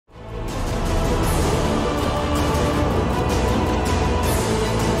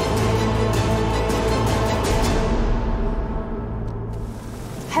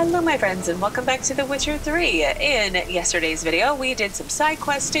Hello my friends and welcome back to The Witcher 3. In yesterday's video we did some side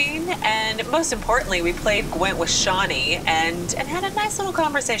questing and most importantly we played Gwent with Shawnee and had a nice little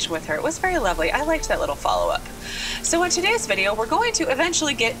conversation with her. It was very lovely. I liked that little follow-up. So in today's video we're going to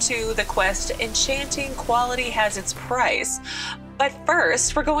eventually get to the quest Enchanting Quality Has Its Price. But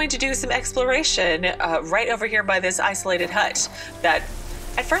first we're going to do some exploration right over here by this isolated hut that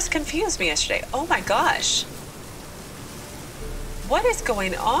at first confused me yesterday. Oh my gosh. What is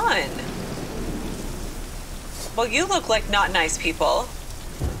going on? Well, you look like not nice people.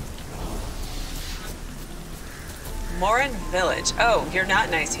 Morin Village. Oh, you're not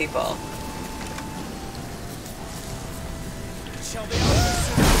nice people.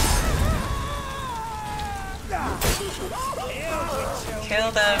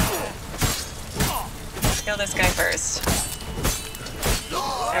 Kill them. Kill this guy first.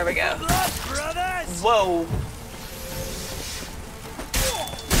 There we go. Whoa.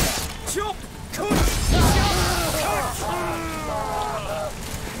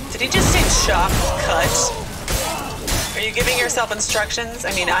 Did he just say chop, cut? Are you giving yourself instructions?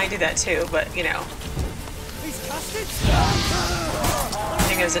 I mean, I do that too, but you know. I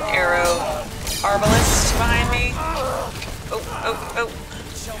think there's an arrow arbalist behind me. Oh, oh, oh.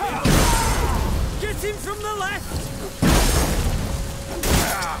 Get him from the left.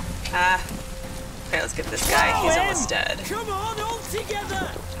 Ah. Okay, let's get this guy. He's almost dead. Come on, all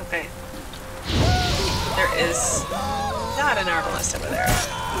together. Okay. There is not an arbalist over there.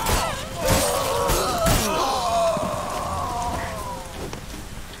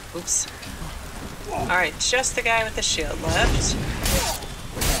 Oops. Alright, just the guy with the shield left.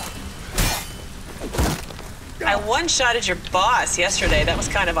 I one-shotted your boss yesterday. That was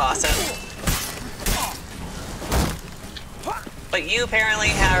kind of awesome. But you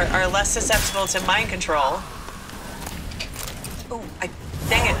apparently are less susceptible to mind control. Oh,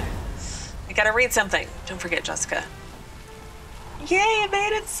 dang it. I gotta read something. Don't forget, Jesika. Yay, it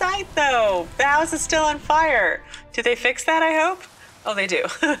made its sight though. The house is still on fire. Did they fix that, I hope? Oh, they do.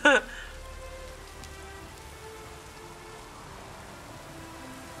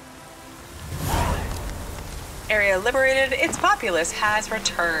 Area liberated. Its populace has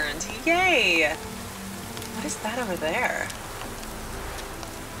returned. Yay. What is that over there?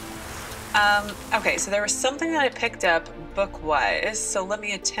 Okay, so there was something that I picked up book-wise, so let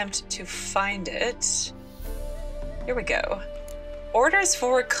me attempt to find it. Here we go. Orders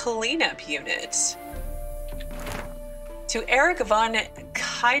for cleanup unit. To Eric von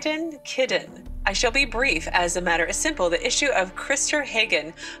Kidon. I shall be brief, as the matter is simple. The issue of Krister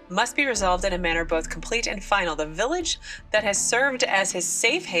Hagen must be resolved in a manner both complete and final. The village that has served as his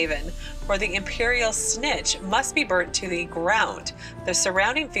safe haven for the Imperial snitch must be burnt to the ground. The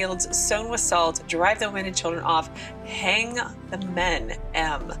surrounding fields sown with salt, drive the women and children off, hang the men.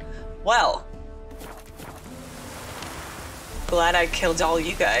 Well, glad I killed all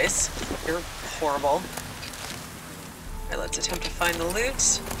you guys. You're horrible. All right, let's attempt to find the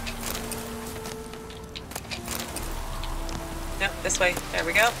loot. Nope, this way. There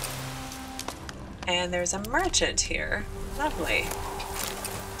we go. And there's a merchant here. Lovely.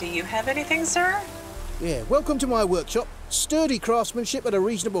 Do you have anything, sir? Yeah, welcome to my workshop. Sturdy craftsmanship at a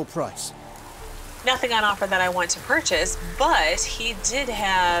reasonable price. Nothing on offer that I want to purchase, but he did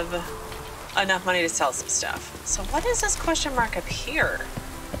have enough money to sell some stuff. So what is this question mark up here?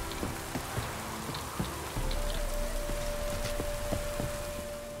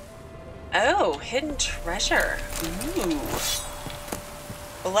 Oh, hidden treasure. Ooh.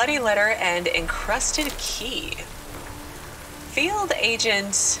 Bloody letter and encrusted key. Field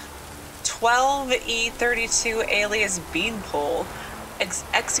agent 12E32 alias Beanpole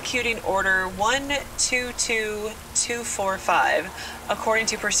executing order 122245 according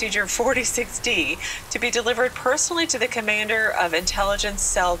to procedure 46D to be delivered personally to the commander of intelligence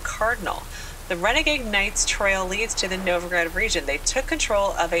cell Cardinal. The Renegade Knights trail leads to the Novigrad region. They took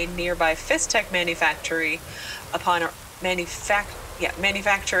control of a nearby Fistech manufactory upon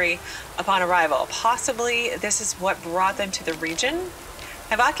arrival. Possibly this is what brought them to the region.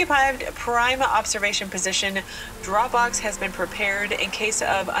 Have occupied prime observation position. Dropbox has been prepared in case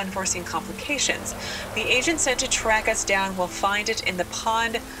of unforeseen complications. The agent sent to track us down will find it in the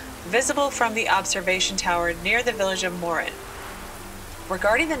pond visible from the observation tower near the village of Morin.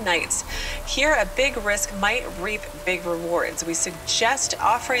 Regarding the knights, here a big risk might reap big rewards. We suggest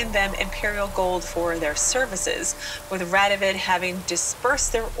offering them Imperial gold for their services. With Radovid having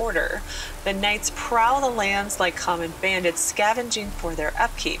dispersed their order, the knights prowl the lands like common bandits, scavenging for their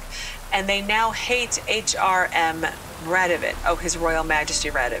upkeep. And they now hate HRM Radovid, oh, His Royal Majesty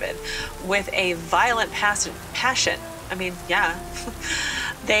Radovid, with a violent passion. I mean, yeah.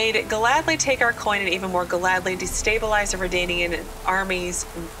 They'd gladly take our coin and even more gladly destabilize the Redanian army's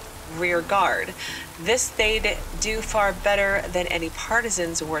rear guard. This they'd do far better than any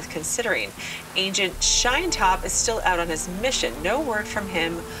partisans worth considering. Agent Shinetop is still out on his mission. No word from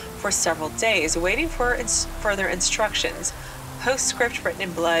him for several days, waiting for further instructions. Postscript written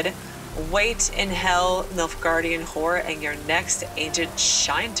in blood. Wait in hell, Nilfgaardian whore, and your next Agent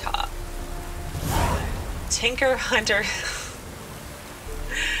Shinetop. Tinker Hunter...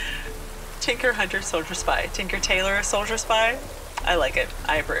 Tinker Hunter Soldier Spy. Tinker Tailor Soldier Spy. I like it.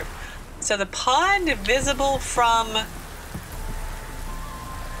 I approve. So the pond visible from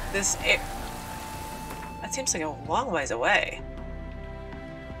this... That seems like a long ways away.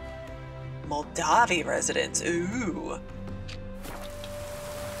 Moldavi residents. Ooh.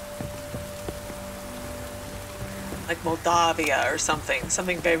 Like Moldavia or something.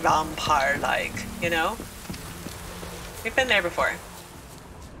 Something very vampire-like, you know? We've been there before.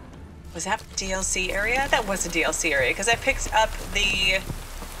 Was that DLC area? That was a DLC area, because I picked up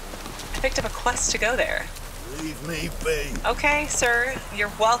a quest to go there. Leave me be. Okay, sir.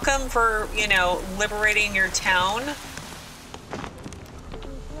 You're welcome for, you know, liberating your town.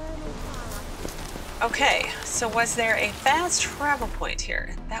 Okay, so was there a fast travel point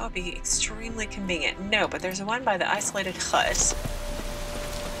here? That would be extremely convenient. No, but there's one by the isolated hut,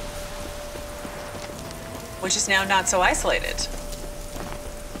 which is now not so isolated.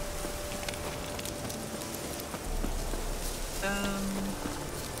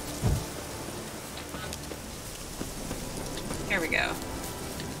 Here we go.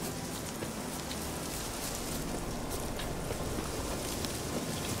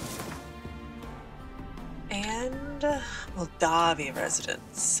 And Moldavi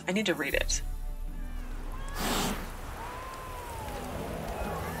residents. I need to read it.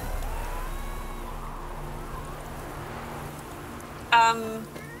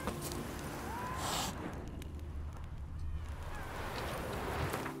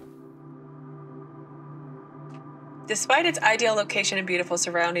 Despite its ideal location and beautiful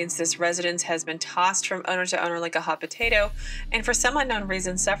surroundings, this residence has been tossed from owner to owner like a hot potato, and for some unknown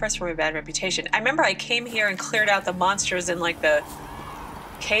reason suffers from a bad reputation. I remember I came here and cleared out the monsters in like the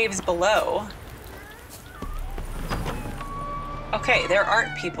caves below. Okay, there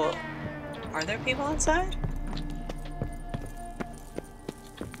aren't people. Are there people inside?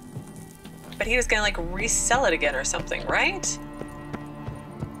 But he was gonna like resell it again or something, right?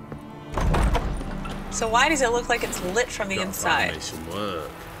 So why does it look like it's lit from the inside? Some work.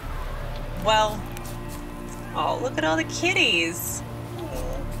 Well, oh, look at all the kitties.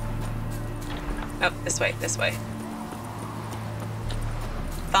 Oh, this way, this way.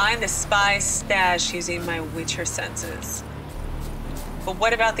 Find the spy stash using my Witcher senses. But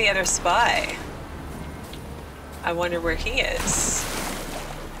what about the other spy? I wonder where he is.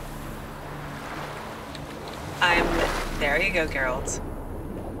 There you go, Geralt.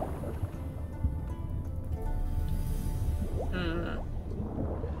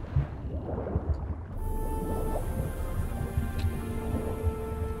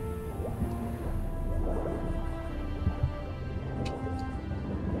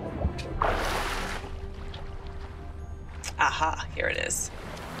 Aha, here it is.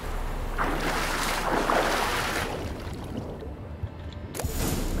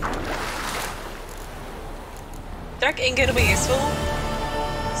 Dark ingot will be useful.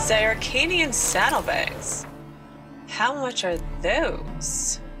 Arcanian saddlebags. How much are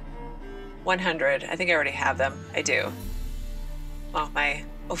those? 100. I think I already have them. I do. Well, my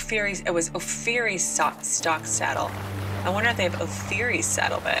Ophiri, it was Ophiri's stock saddle. I wonder if they have Ophiri's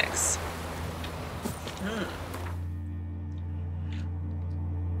saddlebags.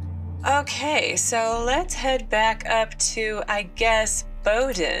 Okay, so let's head back up to, I guess,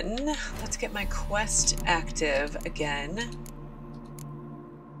 Bowden. Let's get my quest active again.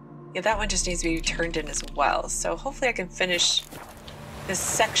 Yeah, that one just needs to be turned in as well. So hopefully I can finish this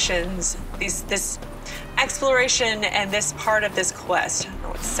sections, this exploration and this part of this quest. I don't know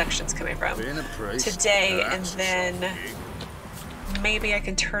what section's coming from. Today, and then maybe I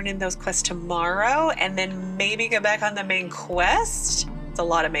can turn in those quests tomorrow and then maybe go back on the main quest. It's a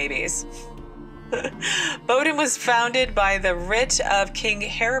lot of maybes. Bowden was founded by the writ of King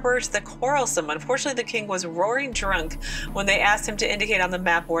Heribert the Quarrelsome. Unfortunately, the king was roaring drunk when they asked him to indicate on the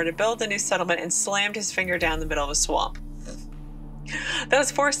map where to build the new settlement and slammed his finger down the middle of a swamp.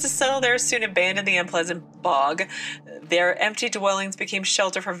 Those forced to settle there soon abandoned the unpleasant bog. Their empty dwellings became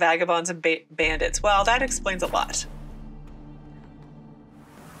shelter for vagabonds and bandits. Well, that explains a lot.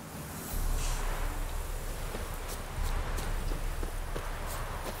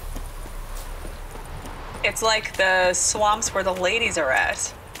 It's like the swamps where the ladies are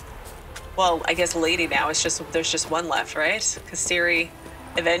at. well, I guess lady now. It's just, there's just one left, right? Because Ciri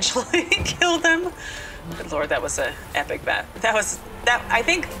eventually killed him. Good Lord, that was an epic bat. I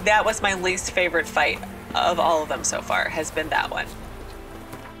think that was my least favorite fight of all of them so far, has been that one.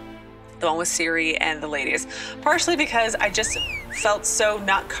 The one with Ciri and the ladies. Partially because I just felt so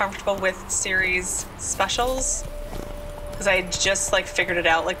not comfortable with Ciri's specials. Because I had just like figured it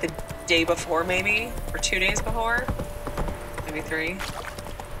out like the day before maybe, or 2 days before. Maybe 3.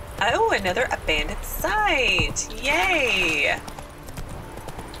 Oh, another abandoned site. Yay!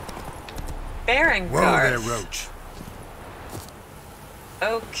 Barrengarth. Whoa there, Roach.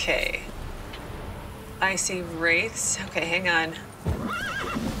 Okay. I see wraiths. Okay, hang on.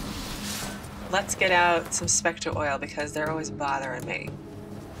 Let's get out some spectre oil because they're always bothering me.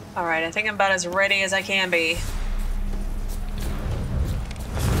 All right, I think I'm about as ready as I can be.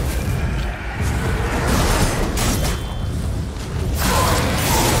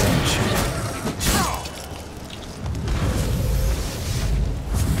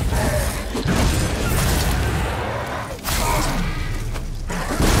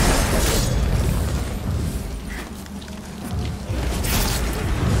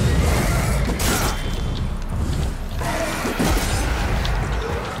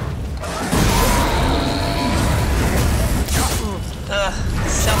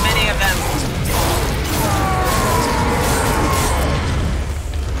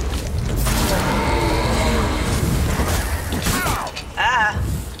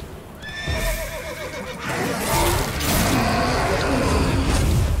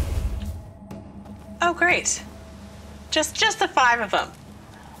 Great. Just the 5 of them.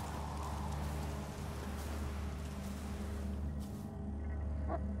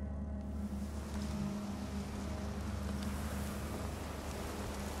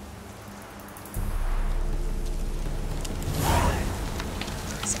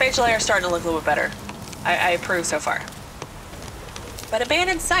 Spatial layer starting to look a little bit better. I approve so far. But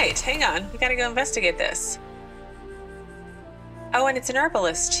abandoned site. Hang on. We gotta go investigate this. Oh, and it's an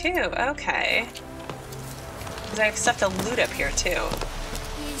herbalist too. Okay. Because I have stuff to loot up here too.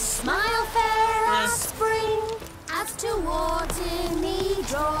 His smile fair as spring, as towards him he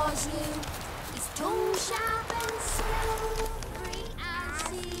draws you. His tongue sharp and silvery as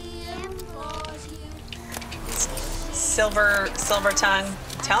he implores you. Silver tongue.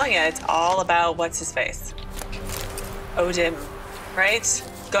 I'm telling you, it's all about what's his face. Odim,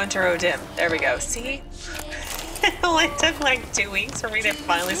 right? Gunter Odim. There we go. See? It only took like 2 weeks for me to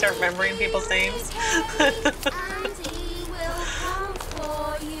finally start remembering people's names.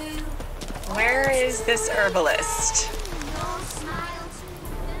 Where is this herbalist?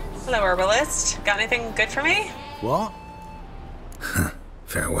 Hello, herbalist. Got anything good for me? What?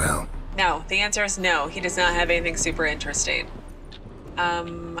 Farewell. No, the answer is no. He does not have anything super interesting. I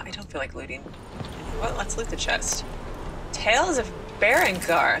don't feel like looting. Well, let's loot the chest. Tales of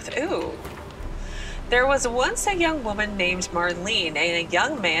Barrengarth. Ooh. There was once a young woman named Marlene and a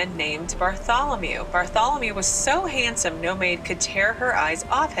young man named Bartholomew. Bartholomew was so handsome no maid could tear her eyes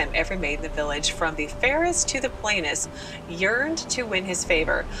off him. Every maid in the village, from the fairest to the plainest, yearned to win his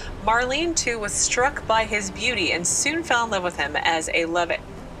favor. Marlene, too, was struck by his beauty and soon fell in love with him as love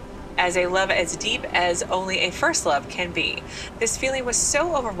as deep as only a first love can be. This feeling was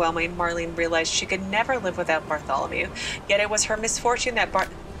so overwhelming, Marlene realized she could never live without Bartholomew. Yet it was her misfortune that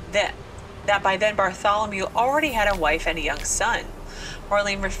by then Bartholomew already had a wife and a young son.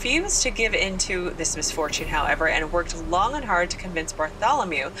 Marlene refused to give in to this misfortune, however, and worked long and hard to convince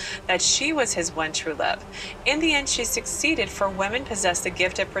Bartholomew that she was his one true love. In the end, she succeeded, for women possess the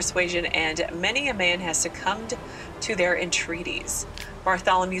gift of persuasion, and many a man has succumbed to their entreaties.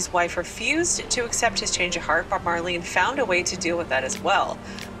 Bartholomew's wife refused to accept his change of heart, but Marlene found a way to deal with that as well.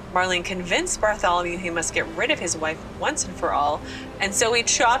 Marlene convinced Bartholomew he must get rid of his wife once and for all, and so he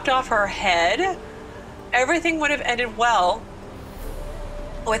chopped off her head. Everything would have ended well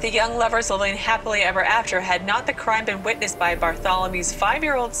with the young lovers living happily ever after had not the crime been witnessed by Bartholomew's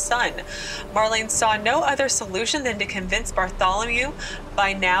 5-year-old son. Marlene saw no other solution than to convince Bartholomew,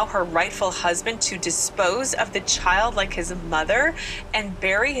 by now her rightful husband, to dispose of the child like his mother and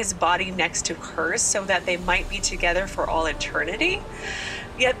bury his body next to hers so that they might be together for all eternity.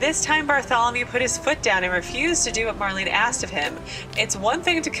 Yet this time Bartholomew put his foot down and refused to do what Marlene asked of him. It's one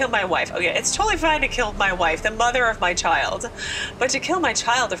thing to kill my wife. Oh yeah, it's totally fine to kill my wife, the mother of my child. But to kill my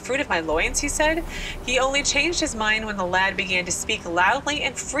child, the fruit of my loins, he said. He only changed his mind when the lad began to speak loudly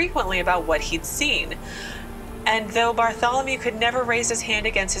and frequently about what he'd seen. And though Bartholomew could never raise his hand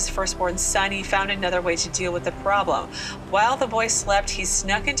against his firstborn son, he found another way to deal with the problem. While the boy slept, he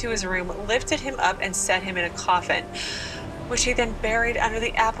snuck into his room, lifted him up, and set him in a coffin. which he then buried under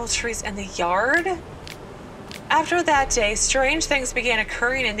the apple trees in the yard. After that day, strange things began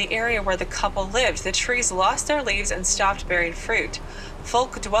occurring in the area where the couple lived. The trees lost their leaves and stopped bearing fruit.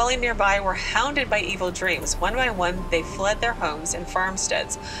 Folk dwelling nearby were hounded by evil dreams. One by one, they fled their homes and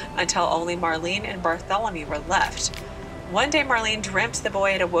farmsteads until only Marlene and Bartholomew were left. One day, Marlene dreamt the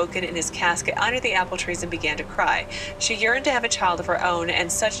boy had awoken in his casket under the apple trees and began to cry. She yearned to have a child of her own, and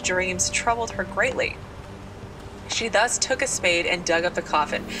such dreams troubled her greatly. She thus took a spade and dug up the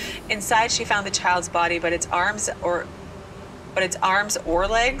coffin. Inside, she found the child's body, but its arms or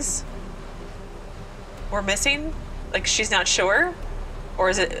legs were missing. Like, she's not sure, or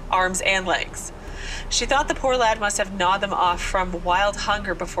is it arms and legs? She thought the poor lad must have gnawed them off from wild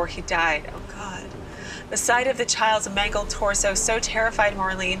hunger before he died. Oh God. The sight of the child's mangled torso so terrified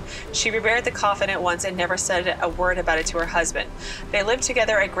Marlene, she repaired the coffin at once and never said a word about it to her husband. They lived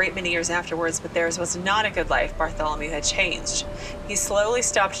together a great many years afterwards, but theirs was not a good life. Bartholomew had changed. He slowly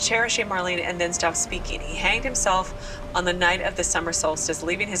stopped cherishing Marlene and then stopped speaking. He hanged himself on the night of the summer solstice,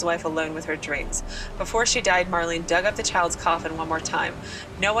 leaving his wife alone with her dreams. Before she died, Marlene dug up the child's coffin one more time.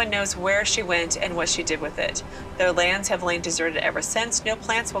 No one knows where she went and what she did with it. Their lands have lain deserted ever since. No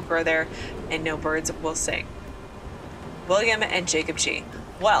plants will grow there, and no birds will sing. William and Jacob G.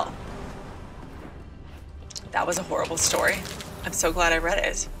 Well, that was a horrible story. I'm so glad I read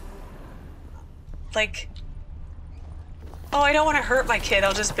it. Like, oh, I don't want to hurt my kid.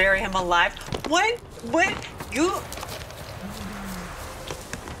 I'll just bury him alive. What? What? You...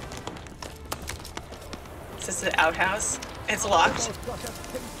 Is this an outhouse? It's locked.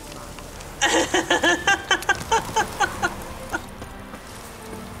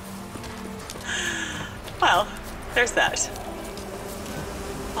 Well, there's that.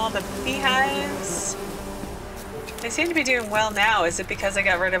 All the beehives. They seem to be doing well now. Is it because I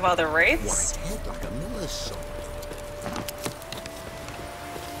got rid of all the wraiths?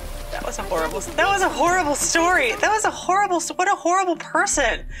 That was a horrible story. That was a horrible, what a horrible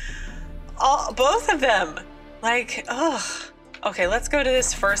person. Both of them. Like, ugh. Okay, let's go to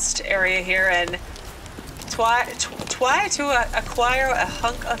this first area here and try to acquire a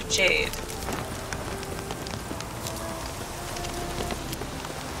hunk of jade.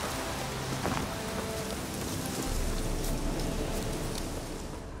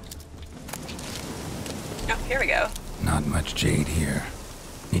 Oh, here we go. Not much jade here.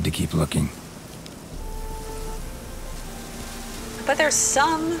 Need to keep looking. But there's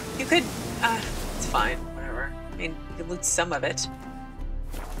some. You could, it's fine, whatever. I mean, you could loot some of it.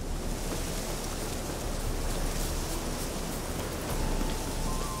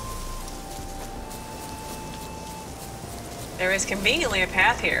 There is conveniently a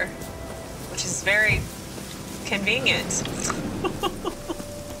path here, which is very convenient.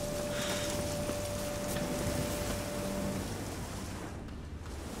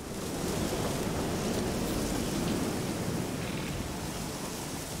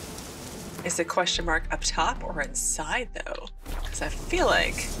 Is the question mark up top or inside, though? Because I feel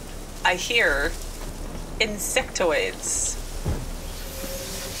like I hear insectoids.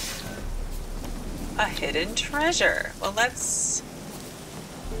 A hidden treasure. Well, let's...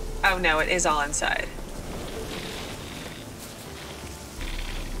 Oh, no, it is all inside.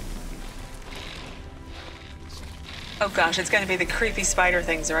 Oh, gosh, it's going to be the creepy spider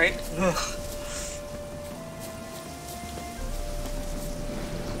things, right? Ugh.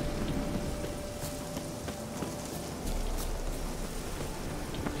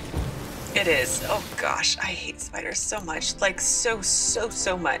 It is. Oh gosh, I hate spiders so much. Like so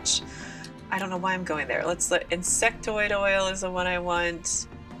much. I don't know why I'm going there. Let's let insectoid oil is the one I want.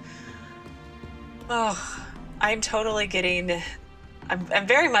 Oh, I'm totally getting... I'm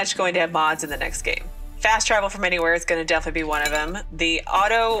very much going to have mods in the next game. Fast travel from anywhere is going to definitely be one of them. The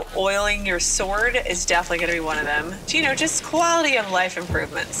auto oiling your sword is definitely going to be one of them. You know, just quality of life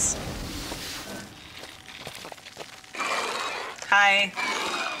improvements. Hi.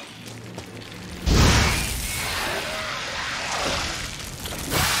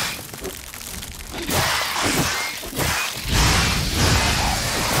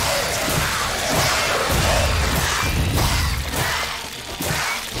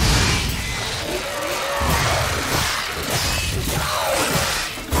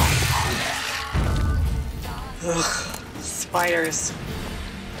 Ugh, spiders.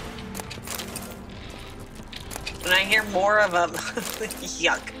 And I hear more of them.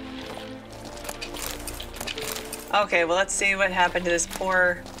 Yuck. Okay, well, let's see what happened to this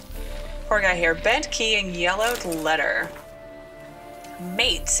poor guy here. Bent key and yellowed letter.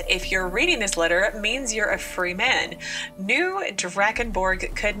 Mate, if you're reading this letter, it means you're a free man. New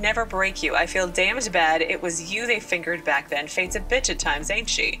Drakenborg could never break you. I feel damned bad. It was you they fingered back then. Fate's a bitch at times, ain't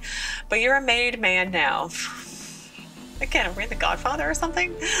she? But you're a made man now. Again, are we The Godfather or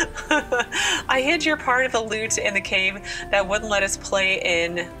something? I hid your part of the loot in the cave that wouldn't let us play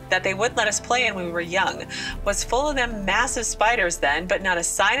in, that they wouldn't let us play in when we were young. Was full of them massive spiders then, but not a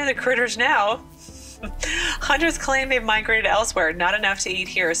sign of the critters now. Hunters claim they've migrated elsewhere, not enough to eat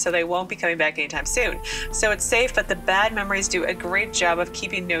here, so they won't be coming back anytime soon. So it's safe, but the bad memories do a great job of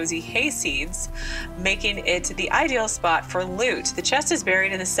keeping nosy hayseeds, making it the ideal spot for loot. The chest is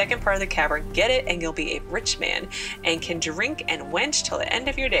buried in the second part of the cavern. Get it, and you'll be a rich man, and can drink and wench till the end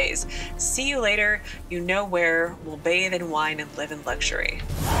of your days. See you later. You know where. We'll bathe in wine and live in luxury.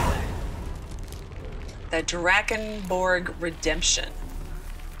 The Drakenborg Redemption.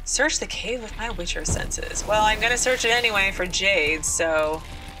 Search the cave with my witcher senses. Well, I'm gonna search it anyway for jade, so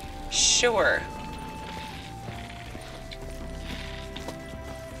sure.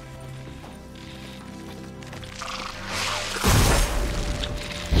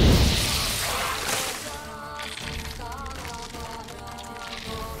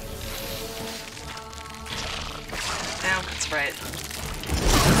 No, that's right.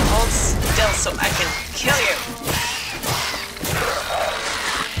 Hold still so I can kill you.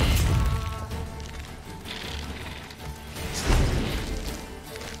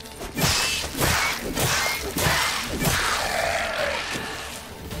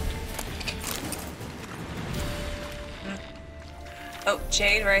 Oh,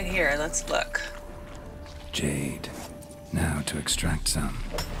 jade right here. Let's look. Jade. Now to extract some.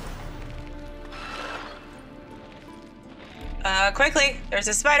 Quickly! There's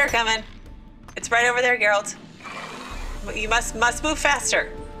a spider coming. It's right over there, Geralt. You must move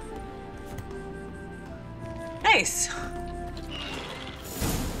faster. Nice.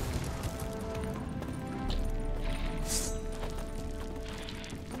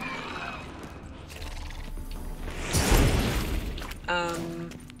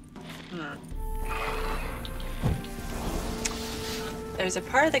 There's a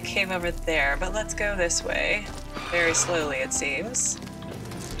part of the cave over there, but let's go this way. Very slowly, it seems.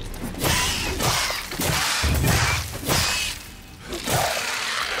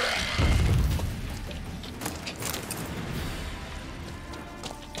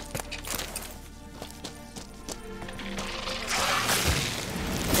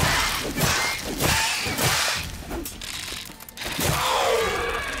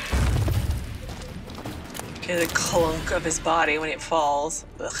 The clunk of his body when it falls.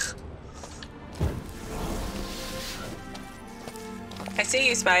 Ugh. I see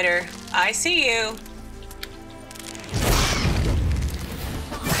you, spider. I see you.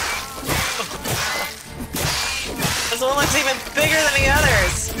 This one looks even bigger than the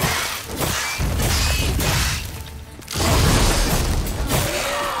others.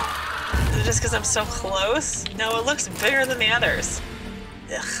 Is it just because I'm so close? No, it looks bigger than the others.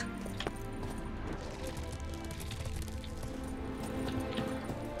 Ugh.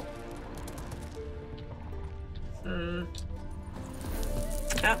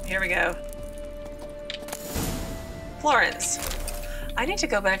 Oh, here we go. Florence. I need to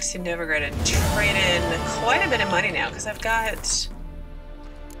go back to Novigrad and trade in quite a bit of money now, because I've got...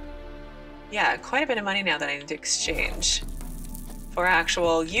 yeah, quite a bit of money now that I need to exchange for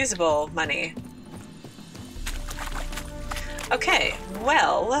actual usable money. Okay,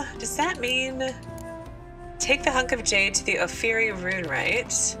 well, does that mean take the hunk of jade to the Ophiri rune,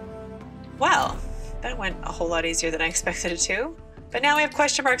 right? Well, that went a whole lot easier than I expected it to. But now we have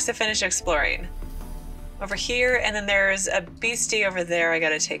question marks to finish exploring. Over here, and then there's a beastie over there I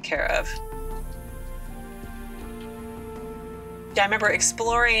gotta take care of. Yeah, I remember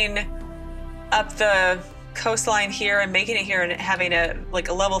exploring up the coastline here and making it here and having a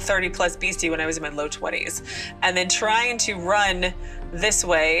level 30 plus beastie when I was in my low 20s. And then trying to run this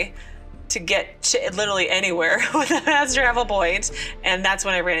way to get to literally anywhere with a fast travel point. And that's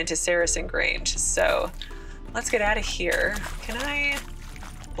when I ran into Saracen Grange. So let's get out of here. Can I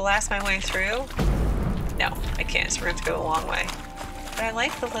blast my way through? No, I can't. So we're gonna have to go a long way. But I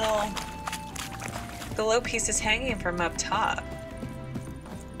like the low pieces hanging from up top.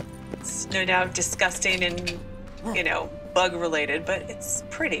 It's no doubt disgusting and, you know, bug related, but it's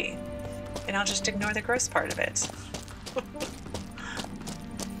pretty. And I'll just ignore the gross part of it.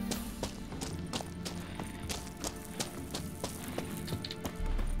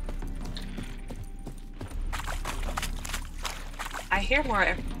 I hear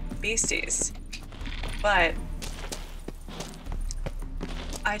more beasties, but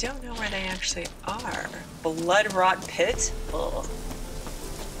I don't know where they actually are. Blood rot pit? Ugh.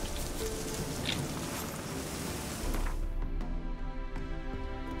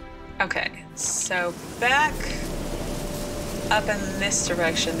 Okay, so back up in this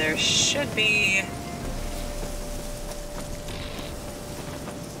direction, there should be...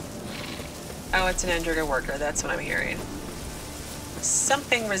 Oh, it's an Endriga worker, that's what I'm hearing.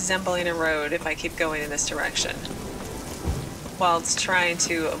 Something resembling a road if I keep going in this direction. While it's trying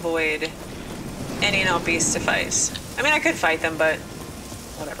to avoid any and all beasts to fight. I mean, I could fight them, but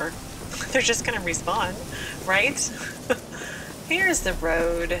whatever. They're just gonna respawn, right? Here's the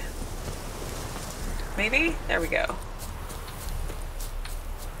road. Maybe? There we go.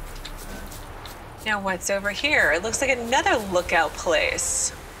 Now what's over here? It looks like another lookout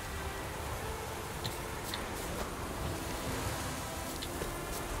place.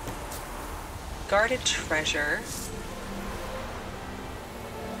 Guarded treasure.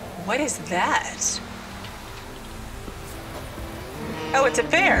 What is that? Oh, it's a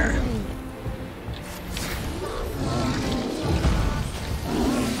bear.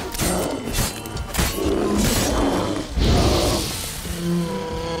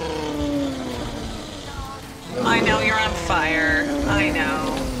 I know you're on fire. I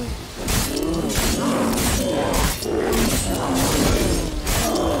know.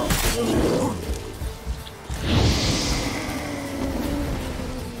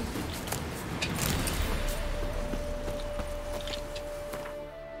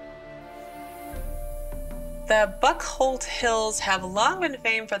 The Buckholt Hills have long been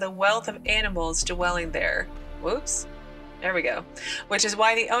famed for the wealth of animals dwelling there. Whoops. There we go. Which is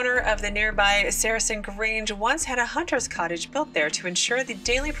why the owner of the nearby Saracen Grange once had a hunter's cottage built there to ensure the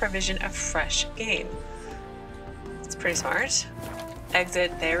daily provision of fresh game. It's pretty smart.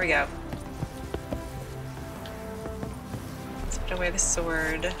 Exit. There we go. Let's put away the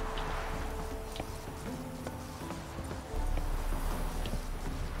sword.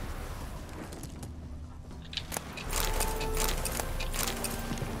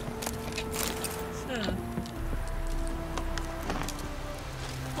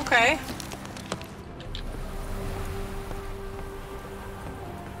 Okay.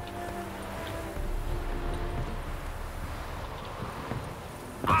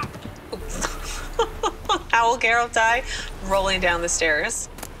 How will Geralt die? Rolling down the stairs.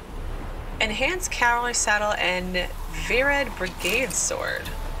 Enhanced cavalry saddle and Vired brigade sword.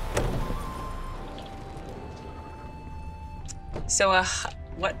 So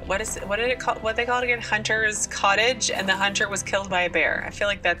what did it call? What they call it again? Hunter's cottage, and the hunter was killed by a bear. I feel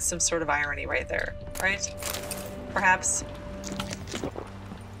like that's some sort of irony right there, right? Perhaps.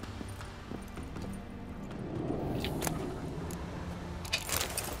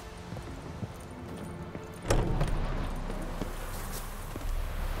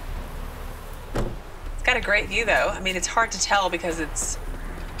 It's got a great view though. I mean, it's hard to tell because it's,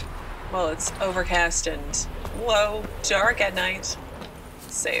 well, it's overcast and, whoa, dark at night.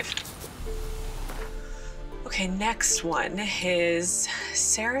 Safe. Okay, next one is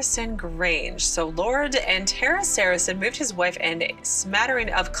Saracen Grange. So Lord Antara Saracen moved his wife and a smattering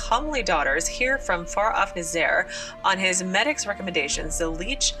of comely daughters here from far off Nazaire on his medic's recommendations. The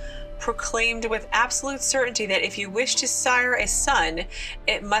leech proclaimed with absolute certainty that if you wish to sire a son,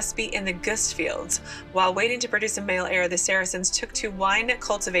 it must be in the Gust fields. While waiting to produce a male heir, the Saracens took to wine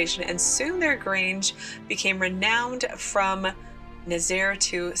cultivation, and soon their grange became renowned from Nazaire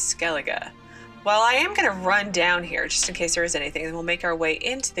to Skellige. Well, I am going to run down here just in case there is anything, and we'll make our way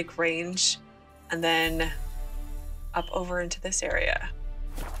into the Grange and then up over into this area.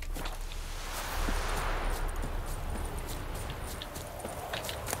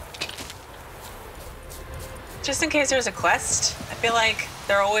 Just in case there's a quest. I feel like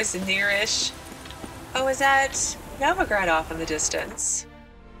they're always near-ish. Oh, is that Novigrad off in the distance?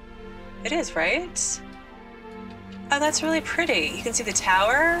 It is, right? Oh, that's really pretty. You can see the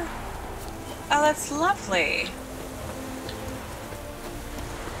tower. Oh, that's lovely.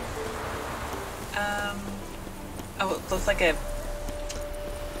 Oh, it looks like a...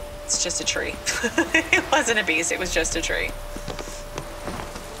 It's just a tree. It wasn't a beast, it was just a tree.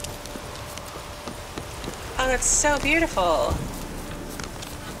 Oh, that's so beautiful.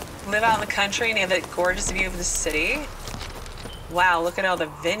 Live out in the country and you have that gorgeous view of the city. Wow, look at all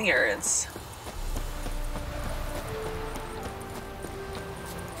the vineyards.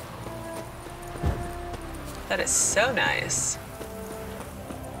 That is so nice.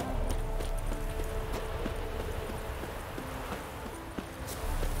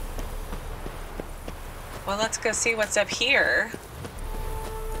 Well, let's go see what's up here.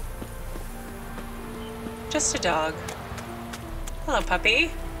 Just a dog. Hello,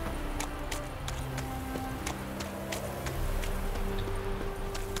 puppy.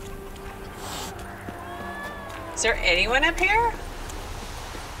 Is there anyone up here?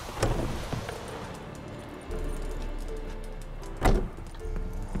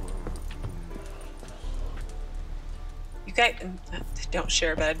 guy... Don't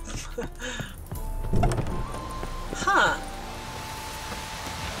share a bed. Huh.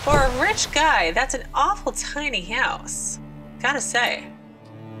 For a rich guy, that's an awful tiny house. Gotta say.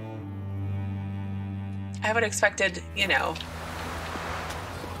 I would have expected, you know,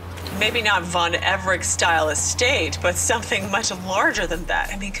 maybe not Von Everett style estate, but something much larger than that.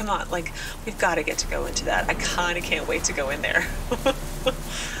 I mean, come on, like, we've got to get to go into that. I kind of can't wait to go in there.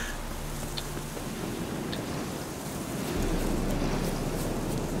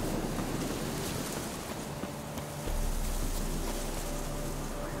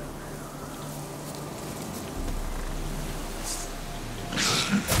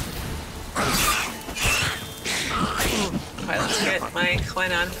 Alright, let's get my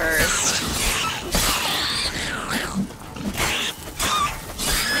coin on first.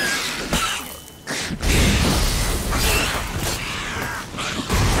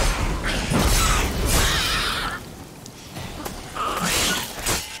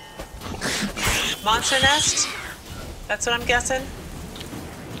 Monster nest? That's what I'm guessing?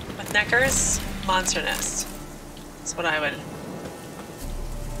 With Nekkers? Monster nest. That's what I would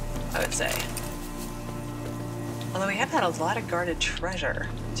say. Although we have had a lot of guarded treasure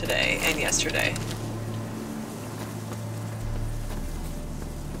today and yesterday.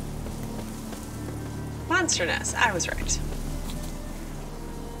 Monster nest. I was right.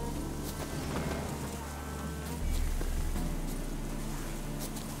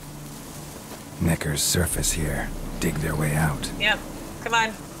 Nekker's surface here. Dig their way out. Yep. Come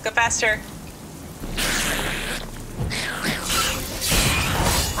on. Go faster.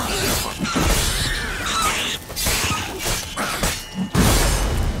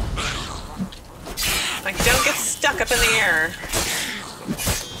 Like, don't get stuck up in the air.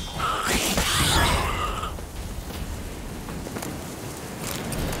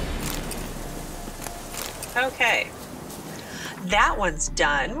 Okay. That one's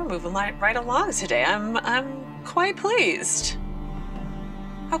done. We're moving right along today. I'm quite pleased.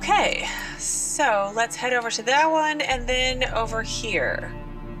 Okay, so let's head over to that one and then over here.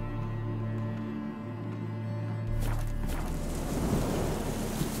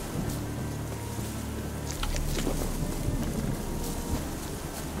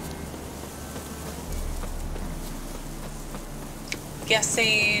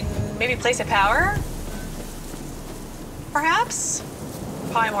 Guessing maybe place of power? Perhaps?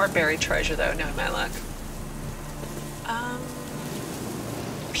 Probably more buried treasure though, knowing my luck.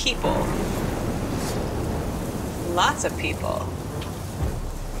 People. Lots of people.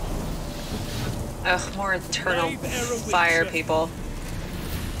 Ugh, more eternal fire people.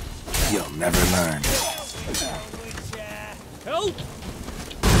 You'll never learn. Help!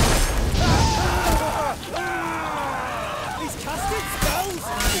 He's casting spells!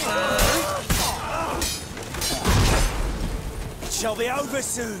 It shall be over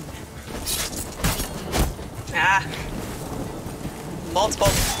soon. Ah.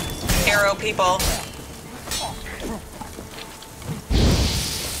 Multiple arrow people.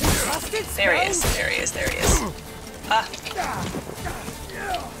 There he is, there he is, there he is. How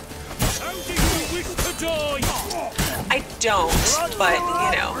do you wish to die? I don't, but,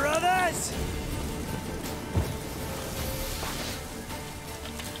 you know. Brothers!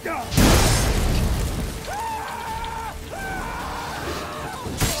 There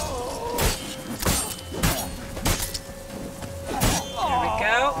we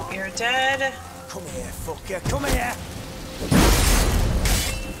go, you're dead. Come here, fucker, come here!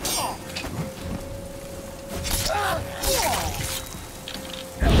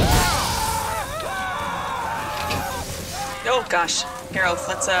 Oh gosh, Geralt,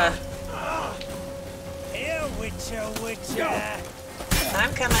 let's Here, witcher.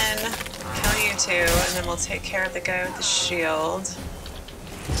 I'm coming. Kill you two, and then we'll take care of the guy with the shield.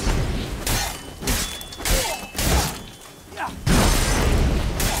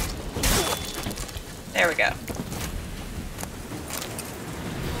 There we go.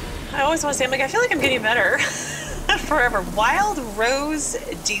 I always want to say, I'm like, I feel like I'm getting better. Forever. Wild Rose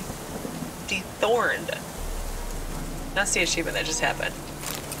Dethorned. That's the achievement that just happened.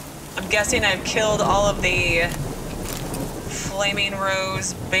 I'm guessing I've killed all of the Flaming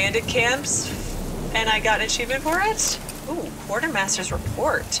Rose bandit camps, and I got an achievement for it? Ooh, Quartermaster's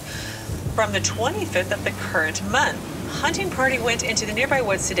report. From the 25th of the current month. Hunting party went into the nearby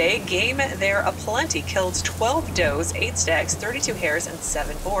woods today. Game there aplenty. Killed 12 does, 8 stags, 32 hares, and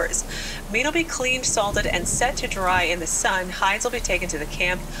 7 boars. Meat will be cleaned, salted, and set to dry in the sun. Hides will be taken to the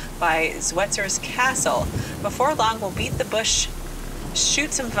camp by Zwetzer's castle. Before long, we'll beat the bush,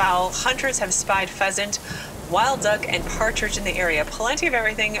 shoot some fowl. Hunters have spied pheasant, wild duck, and partridge in the area. Plenty of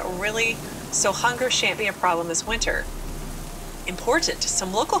everything, really, so hunger shan't be a problem this winter. Important.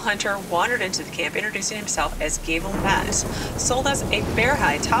 Some local hunter wandered into the camp, introducing himself as Gable Matt. Sold us a bear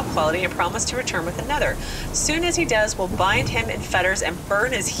hide, top quality, and promised to return with another. Soon as he does, we'll bind him in fetters and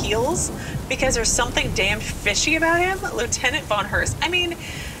burn his heels because there's something damned fishy about him. Lieutenant Von Hurst. I mean,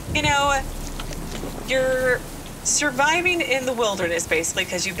 you know, you're surviving in the wilderness basically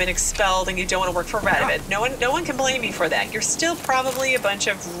because you've been expelled and you don't want to work for Radovid. No one can blame you for that. You're still probably a bunch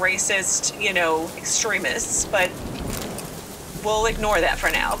of racist, you know, extremists, but we'll ignore that for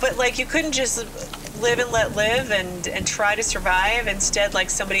now. But like, you couldn't just live and let live and try to survive. Instead,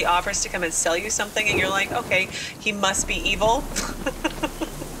 like, somebody offers to come and sell you something and you're like, okay, he must be evil.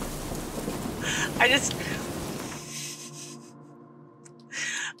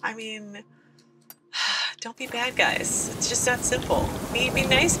 I mean, don't be bad guys. It's just that simple. Be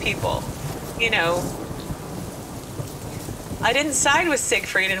nice people. You know, I didn't side with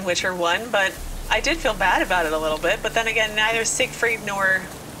Siegfried in Witcher 1, but I did feel bad about it a little bit. But then again, neither Siegfried nor,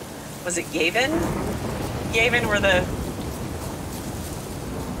 was it Yavin? Yavin were the,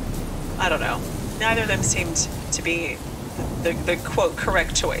 I don't know. Neither of them seemed to be the quote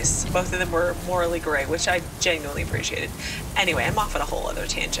correct choice. Both of them were morally gray, which I genuinely appreciated. Anyway, I'm off on a whole other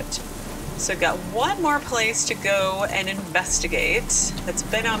tangent. So I've got one more place to go and investigate that's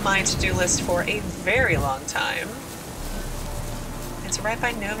been on my to-do list for a very long time. It's right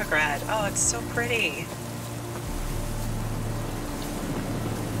by Novigrad. Oh, it's so pretty.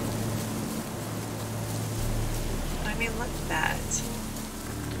 I mean, look at that.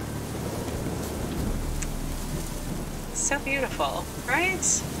 So beautiful,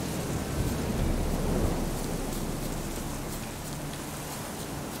 right?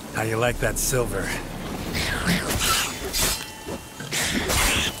 How you like that silver?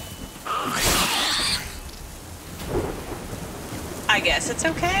 I guess it's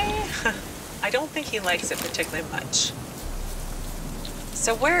okay. I don't think he likes it particularly much.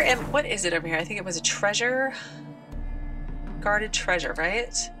 So what is it over here? I think it was a treasure. Guarded treasure,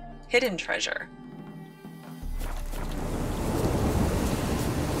 right? Hidden treasure.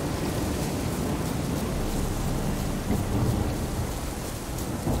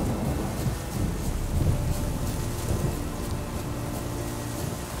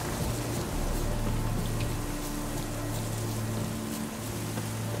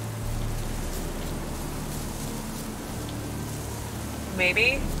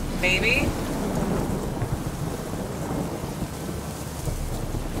 Maybe.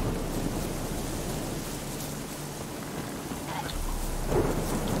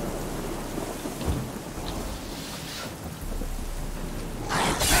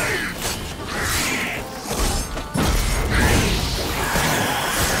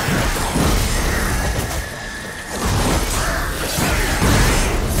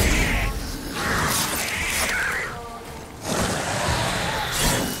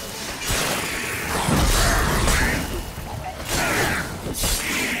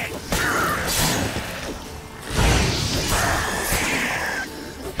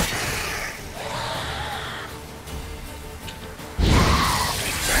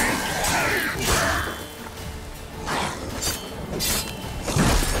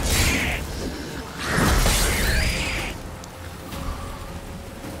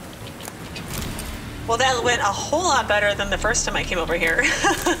 Well, that went a whole lot better than the first time I came over here.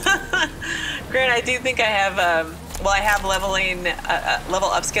 Granted, I do think I have, I have level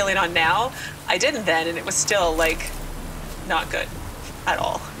upscaling on now. I didn't then, and it was still, like, not good at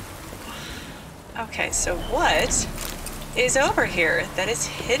all. Okay, so what is over here that is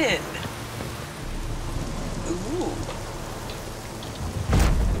hidden? Ooh.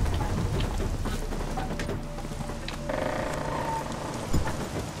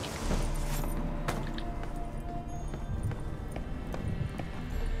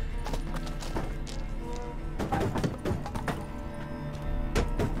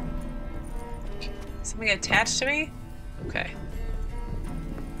 Something attached to me? Okay.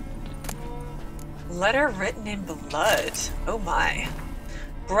 Letter written in blood. Oh my.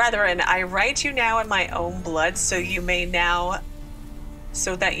 Brethren, I write you now in my own blood so that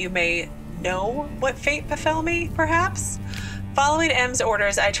you may know what fate befell me, perhaps? Following M's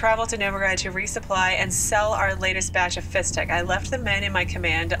orders, I traveled to Novigrad to resupply and sell our latest batch of Fistek. I left the men in my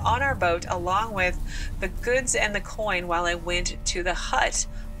command on our boat along with the goods and the coin while I went to the hut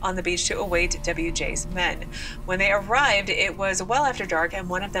on the beach to await WJ's men. When they arrived, it was well after dark, and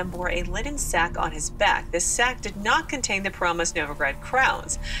one of them bore a linen sack on his back. This sack did not contain the promised Novigrad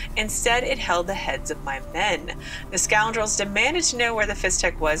crowns. Instead, it held the heads of my men. The scoundrels demanded to know where the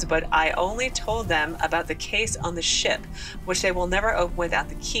Fistek was, but I only told them about the case on the ship, which they will never open without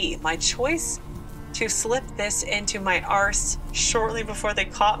the key. My choice to slip this into my arse shortly before they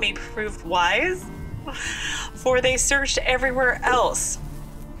caught me proved wise, for they searched everywhere else.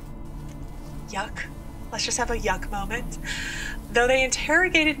 Yuck. Let's just have a yuck moment. Though they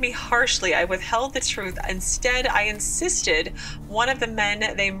interrogated me harshly, I withheld the truth. Instead, I insisted one of the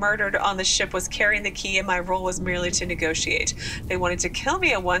men they murdered on the ship was carrying the key and my role was merely to negotiate. They wanted to kill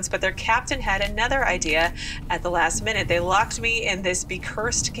me at once, but their captain had another idea. At the last minute, they locked me in this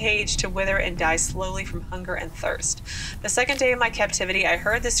becursed cage to wither and die slowly from hunger and thirst. The second day of my captivity, I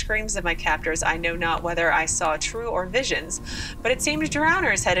heard the screams of my captors. I know not whether I saw true or visions, but it seemed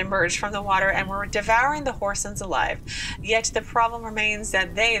drowners had emerged from the water and were devouring the Horsens alive. Yet the problem remains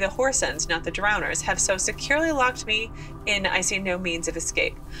that they, the Horsens, not the drowners, have so securely locked me in I see no means of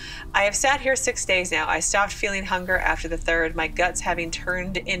escape. I have sat here 6 days now. I stopped feeling hunger after the third, my guts having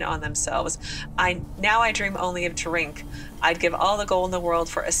turned in on themselves. Now I dream only of drink. I'd give all the gold in the world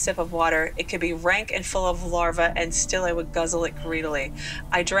for a sip of water. It could be rank and full of larvae, and still I would guzzle it greedily.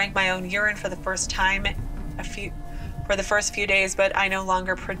 I drank my own urine for the first time for the first few days, but I no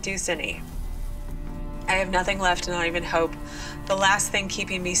longer produce any. I have nothing left, not even hope. The last thing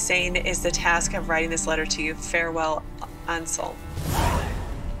keeping me sane is the task of writing this letter to you. Farewell, Anselm.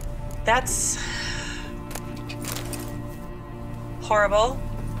 That's horrible.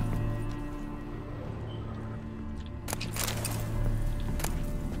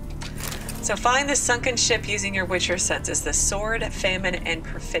 So find the sunken ship using your Witcher senses, the sword, famine, and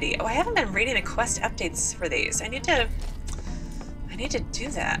perfidy. Oh, I haven't been reading the quest updates for these. I need to do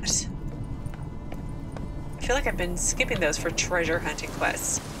that. I feel like I've been skipping those for treasure hunting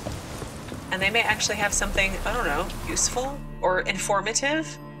quests. And they may actually have something, I don't know, useful or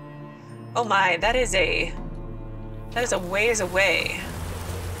informative. Oh my, that is a ways away.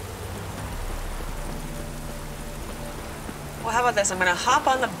 Well, how about this? I'm gonna hop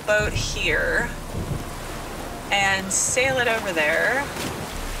on the boat here and sail it over there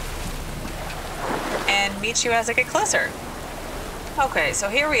and meet you as I get closer. Okay, so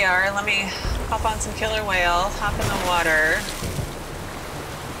here we are. Let me hop on some killer whale, hop in the water.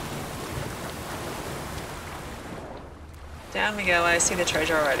 Down we go. I see the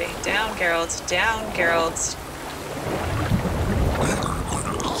treasure already. Down, Geralt. Down, Geralt.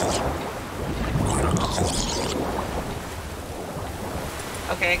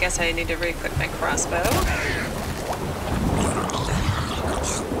 Okay, I guess I need to re-equip my crossbow.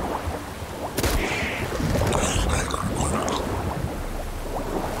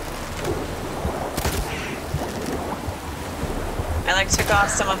 I took off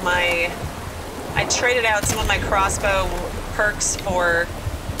some of my, I traded out some of my crossbow perks for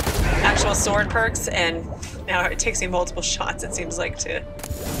actual sword perks, and now it takes me multiple shots, it seems like, to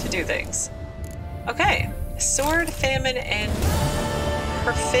do things. Okay, sword, famine, and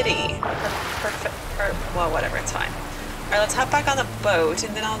perfidy. Well, whatever, it's fine. All right, let's hop back on the boat,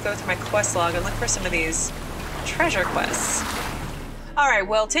 and then I'll go through my quest log and look for some of these treasure quests. All right,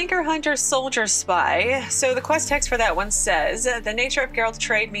 well, Tinker, Hunter, Soldier, Spy. So the quest text for that one says, the nature of Geralt's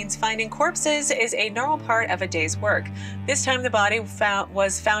trade means finding corpses is a normal part of a day's work. This time the body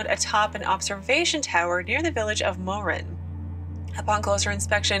was found atop an observation tower near the village of Morin. Upon closer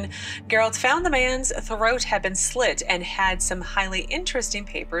inspection, Geralt found the man's throat had been slit and had some highly interesting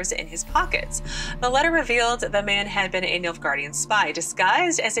papers in his pockets. The letter revealed the man had been a Nilfgaardian spy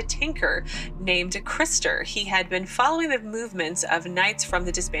disguised as a tinker named Krister. He had been following the movements of knights from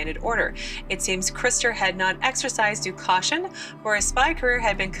the disbanded order. It seems Krister had not exercised due caution, for his spy career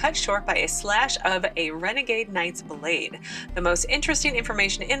had been cut short by a slash of a renegade knight's blade. The most interesting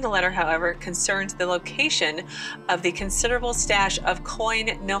information in the letter, however, concerned the location of the considerable stash of coin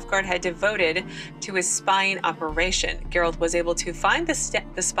Nilfgaard had devoted to his spying operation. Geralt was able to find the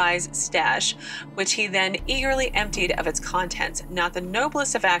spy's stash, which he then eagerly emptied of its contents. Not the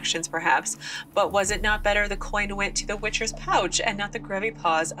noblest of actions, perhaps, but was it not better the coin went to the Witcher's pouch and not the grubby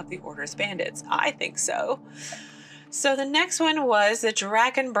paws of the Order's bandits? I think so. So the next one was the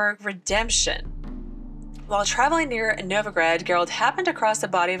Drakenborg Redemption. While traveling near Novigrad, Geralt happened across the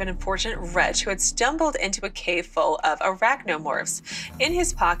body of an unfortunate wretch who had stumbled into a cave full of arachnomorphs. In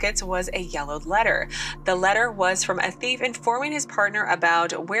his pockets was a yellowed letter. The letter was from a thief informing his partner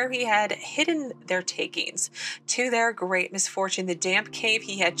about where he had hidden their takings. To their great misfortune, the damp cave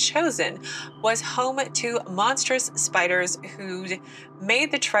he had chosen was home to monstrous spiders who'd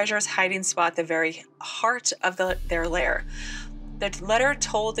made the treasure's hiding spot the very heart of their lair. The letter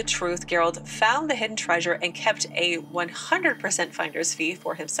told the truth. Geralt found the hidden treasure and kept a 100% finder's fee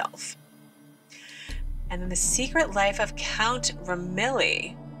for himself. And then the secret life of Count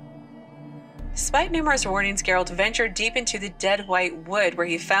Ramilli. Despite numerous warnings, Geralt ventured deep into the dead white wood where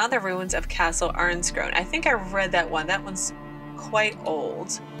he found the ruins of Castle Arnscrone. I think I read that one. That one's quite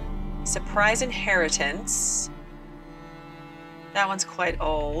old. Surprise Inheritance. That one's quite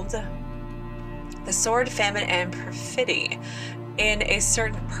old. The Sword, Famine, and Perfidy. In a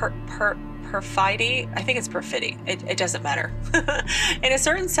certain Perfidy, I think it's Perfidy, it doesn't matter. In a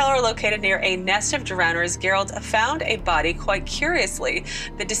certain cellar located near a nest of drowners, Geralt found a body. Quite curiously,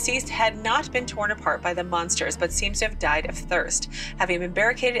 the deceased had not been torn apart by the monsters, but seems to have died of thirst, having been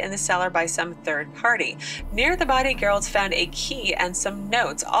barricaded in the cellar by some third party. Near the body, Geralt found a key and some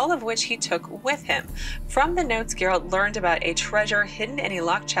notes, all of which he took with him. From the notes, Geralt learned about a treasure hidden in a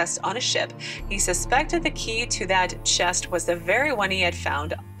locked chest on a ship. He suspected the key to that chest was the very one he had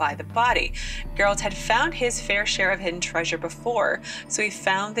found by the body. Geralt had found his fair share of hidden treasure before, so he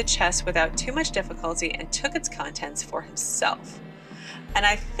found the chest without too much difficulty and took its contents for himself. And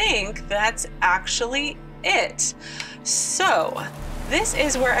I think that's actually it. So this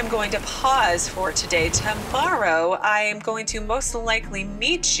is where I'm going to pause for today. Tomorrow, I am going to most likely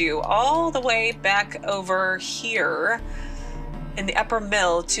meet you all the way back over here in the upper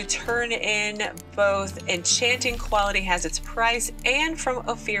mill to turn in both Enchanting Quality Has Its Price and From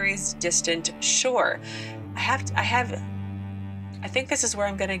Ophiri's Distant Shore. I think this is where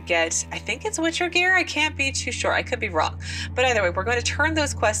I'm gonna get, I think it's Witcher gear. I can't be too sure. I could be wrong. But either way, we're going to turn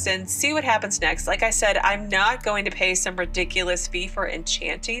those quests in, see what happens next. Like I said, I'm not going to pay some ridiculous fee for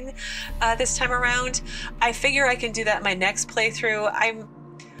enchanting this time around. I figure I can do that in my next playthrough.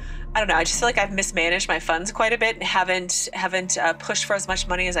 I don't know, I just feel like I've mismanaged my funds quite a bit and haven't pushed for as much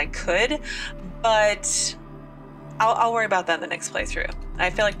money as I could, but I'll worry about that in the next playthrough.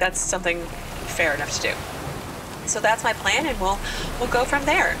 I feel like that's something fair enough to do. So that's my plan, and we'll go from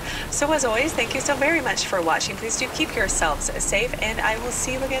there. So as always, thank you so very much for watching. Please do keep yourselves safe, and I will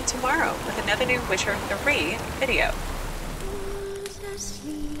see you again tomorrow with another new Witcher 3 video.